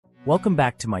Welcome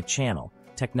back to my channel,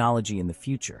 Technology in the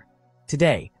Future.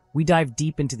 Today, we dive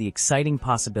deep into the exciting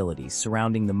possibilities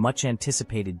surrounding the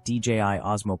much-anticipated DJI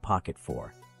Osmo Pocket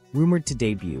 4, rumored to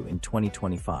debut in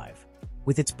 2025.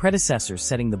 With its predecessors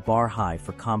setting the bar high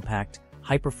for compact,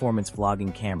 high-performance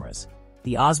vlogging cameras,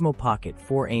 the Osmo Pocket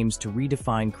 4 aims to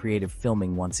redefine creative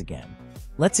filming once again.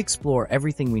 Let's explore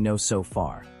everything we know so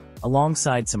far,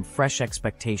 alongside some fresh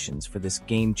expectations for this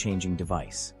game-changing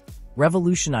device.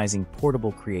 Revolutionizing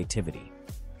portable creativity.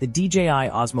 The DJI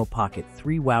Osmo Pocket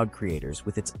 3 wowed creators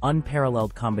with its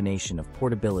unparalleled combination of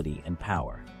portability and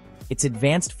power. Its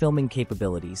advanced filming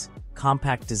capabilities,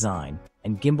 compact design,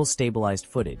 and gimbal-stabilized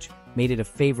footage made it a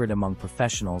favorite among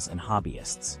professionals and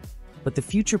hobbyists. But the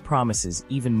future promises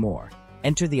even more.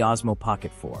 Enter the Osmo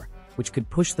Pocket 4, which could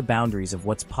push the boundaries of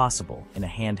what's possible in a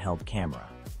handheld camera.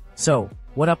 So,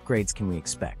 what upgrades can we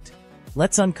expect?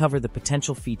 Let's uncover the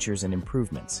potential features and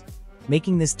improvements,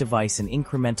 making this device an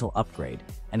incremental upgrade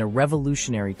and a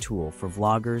revolutionary tool for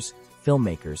vloggers,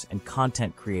 filmmakers, and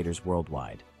content creators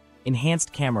worldwide.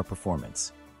 Enhanced camera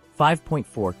performance,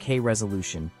 5.4K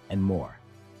resolution, and more.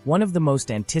 One of the most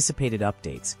anticipated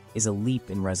updates is a leap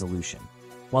in resolution.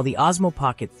 While the Osmo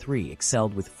Pocket 3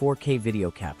 excelled with 4K video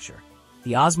capture,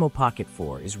 the Osmo Pocket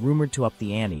 4 is rumored to up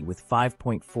the ante with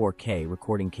 5.4K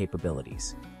recording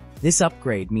capabilities. This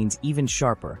upgrade means even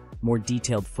sharper, more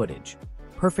detailed footage,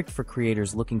 perfect for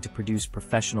creators looking to produce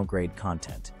professional-grade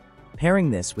content.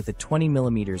 Pairing this with a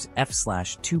 20mm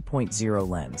f/2.0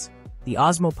 lens, the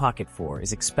Osmo Pocket 4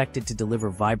 is expected to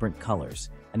deliver vibrant colors,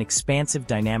 an expansive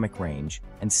dynamic range,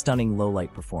 and stunning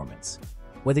low-light performance.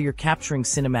 Whether you're capturing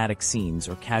cinematic scenes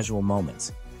or casual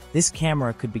moments, this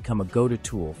camera could become a go-to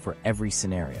tool for every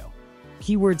scenario.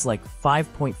 Keywords like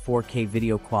 5.4K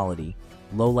video quality,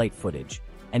 low-light footage,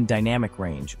 and dynamic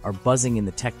range are buzzing in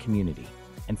the tech community,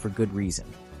 and for good reason.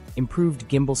 Improved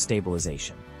gimbal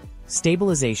stabilization.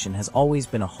 Stabilization has always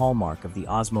been a hallmark of the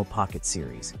Osmo Pocket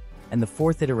series, and the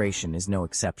fourth iteration is no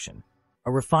exception.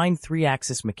 A refined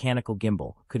 3-axis mechanical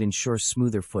gimbal could ensure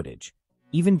smoother footage,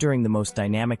 even during the most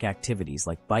dynamic activities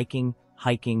like biking,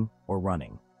 hiking, or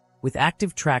running. With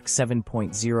Active Track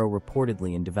 7.0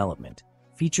 reportedly in development,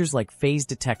 features like phase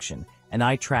detection and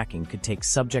eye tracking could take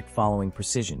subject-following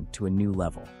precision to a new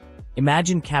level.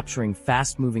 Imagine capturing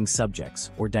fast-moving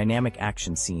subjects or dynamic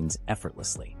action scenes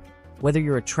effortlessly. Whether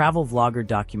you're a travel vlogger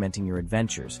documenting your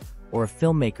adventures or a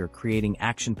filmmaker creating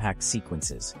action-packed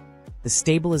sequences, the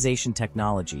stabilization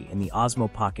technology in the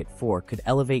Osmo Pocket 4 could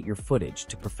elevate your footage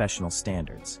to professional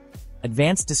standards.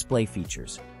 Advanced display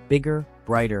features, bigger,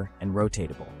 brighter, and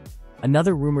rotatable.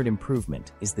 Another rumored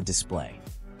improvement is the display.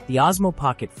 The Osmo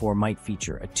Pocket 4 might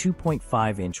feature a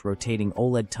 2.5-inch rotating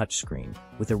OLED touchscreen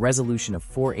with a resolution of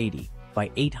 480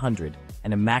 by 800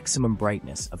 and a maximum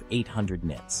brightness of 800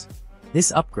 nits.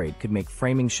 This upgrade could make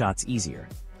framing shots easier,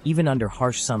 even under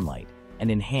harsh sunlight,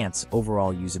 and enhance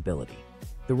overall usability.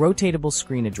 The rotatable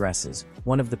screen addresses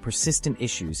one of the persistent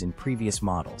issues in previous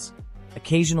models: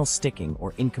 occasional sticking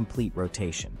or incomplete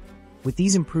rotation. With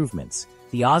these improvements,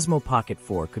 the Osmo Pocket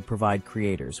 4 could provide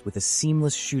creators with a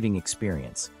seamless shooting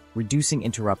experience, reducing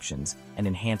interruptions and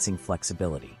enhancing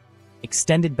flexibility.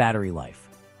 Extended battery life,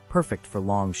 perfect for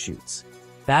long shoots.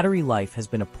 Battery life has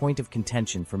been a point of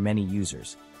contention for many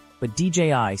users, but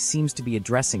DJI seems to be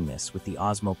addressing this with the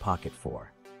Osmo Pocket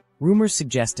 4. Rumors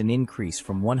suggest an increase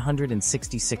from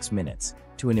 166 minutes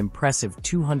to an impressive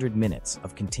 200 minutes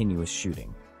of continuous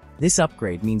shooting. This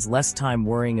upgrade means less time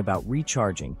worrying about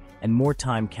recharging and more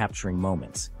time capturing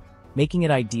moments, making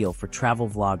it ideal for travel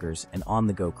vloggers and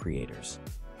on-the-go creators.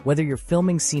 Whether you're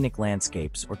filming scenic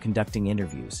landscapes or conducting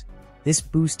interviews, this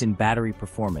boost in battery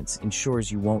performance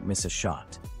ensures you won't miss a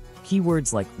shot.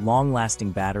 Keywords like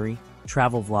long-lasting battery,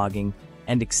 travel vlogging,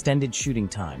 and extended shooting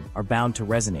time are bound to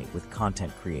resonate with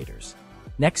content creators.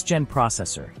 Next-gen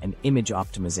processor and image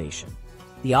optimization.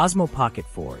 The Osmo Pocket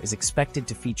 4 is expected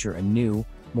to feature a new,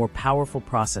 more powerful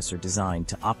processor designed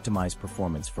to optimize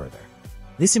performance further.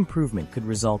 This improvement could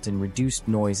result in reduced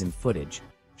noise in footage,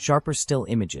 sharper still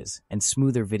images, and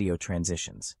smoother video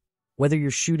transitions. Whether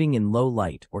you're shooting in low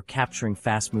light or capturing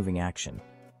fast-moving action,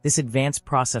 this advanced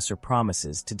processor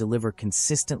promises to deliver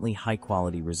consistently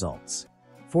high-quality results.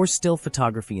 For still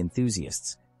photography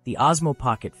enthusiasts, the Osmo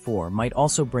Pocket 4 might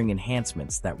also bring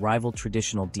enhancements that rival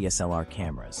traditional DSLR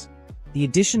cameras. The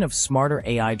addition of smarter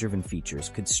AI-driven features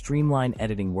could streamline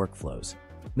editing workflows,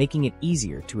 making it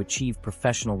easier to achieve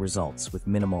professional results with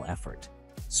minimal effort.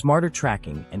 Smarter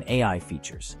tracking and AI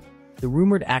features. The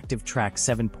rumored Active Track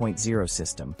 7.0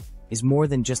 system is more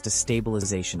than just a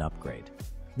stabilization upgrade.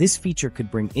 This feature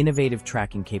could bring innovative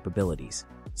tracking capabilities,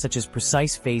 such as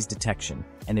precise phase detection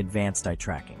and advanced eye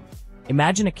tracking.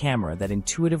 Imagine a camera that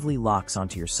intuitively locks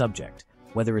onto your subject,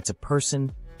 whether it's a person,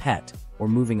 pet, or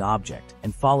moving object,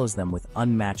 and follows them with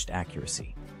unmatched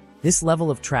accuracy. This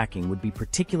level of tracking would be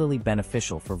particularly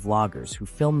beneficial for vloggers who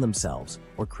film themselves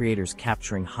or creators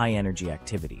capturing high-energy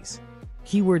activities.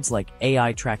 Keywords like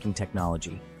AI tracking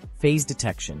technology, phase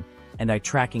detection, and eye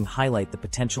tracking highlight the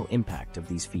potential impact of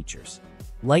these features.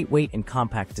 Lightweight and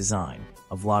compact design,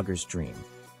 a vlogger's dream.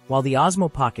 While the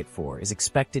Osmo Pocket 4 is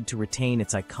expected to retain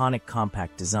its iconic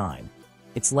compact design,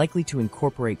 it's likely to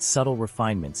incorporate subtle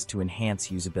refinements to enhance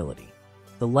usability.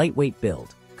 The lightweight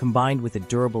build, combined with a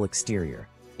durable exterior,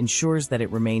 ensures that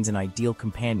it remains an ideal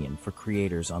companion for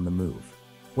creators on the move.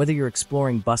 Whether you're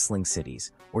exploring bustling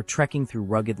cities or trekking through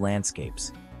rugged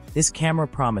landscapes, this camera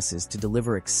promises to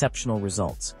deliver exceptional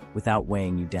results without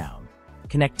weighing you down.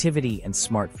 Connectivity and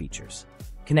smart features.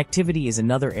 Connectivity is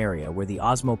another area where the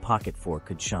Osmo Pocket 4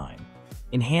 could shine.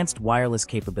 Enhanced wireless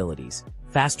capabilities,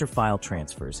 faster file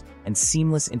transfers, and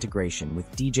seamless integration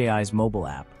with DJI's mobile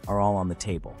app are all on the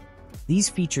table. These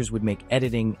features would make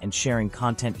editing and sharing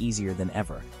content easier than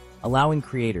ever, allowing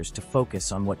creators to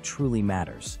focus on what truly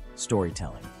matters,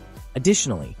 storytelling.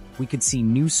 Additionally, we could see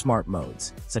new smart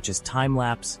modes, such as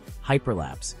time-lapse,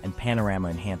 hyperlapse, and panorama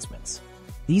enhancements.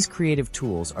 These creative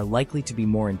tools are likely to be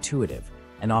more intuitive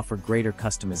and offer greater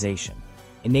customization,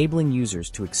 enabling users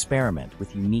to experiment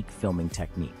with unique filming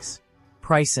techniques.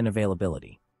 Price and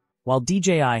availability. While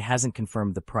DJI hasn't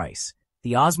confirmed the price,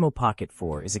 the Osmo Pocket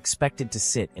 4 is expected to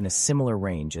sit in a similar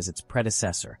range as its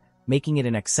predecessor, making it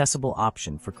an accessible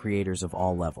option for creators of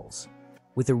all levels.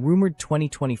 With a rumored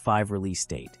 2025 release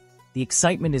date, the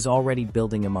excitement is already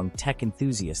building among tech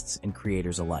enthusiasts and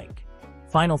creators alike.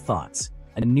 Final thoughts: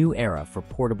 a new era for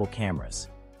portable cameras.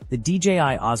 The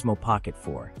DJI Osmo Pocket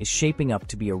 4 is shaping up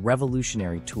to be a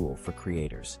revolutionary tool for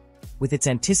creators. With its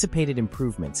anticipated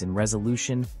improvements in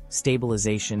resolution,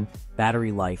 stabilization,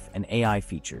 battery life, and AI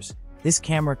features, this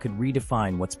camera could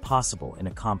redefine what's possible in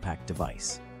a compact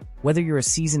device. Whether you're a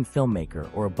seasoned filmmaker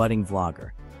or a budding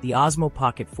vlogger, the Osmo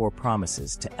Pocket 4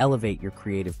 promises to elevate your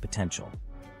creative potential.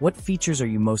 What features are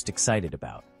you most excited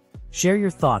about? Share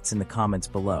your thoughts in the comments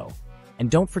below. And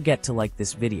don't forget to like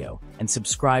this video and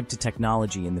subscribe to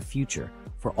Technology in the Future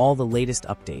for all the latest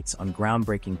updates on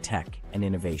groundbreaking tech and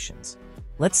innovations.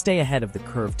 Let's stay ahead of the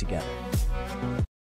curve together.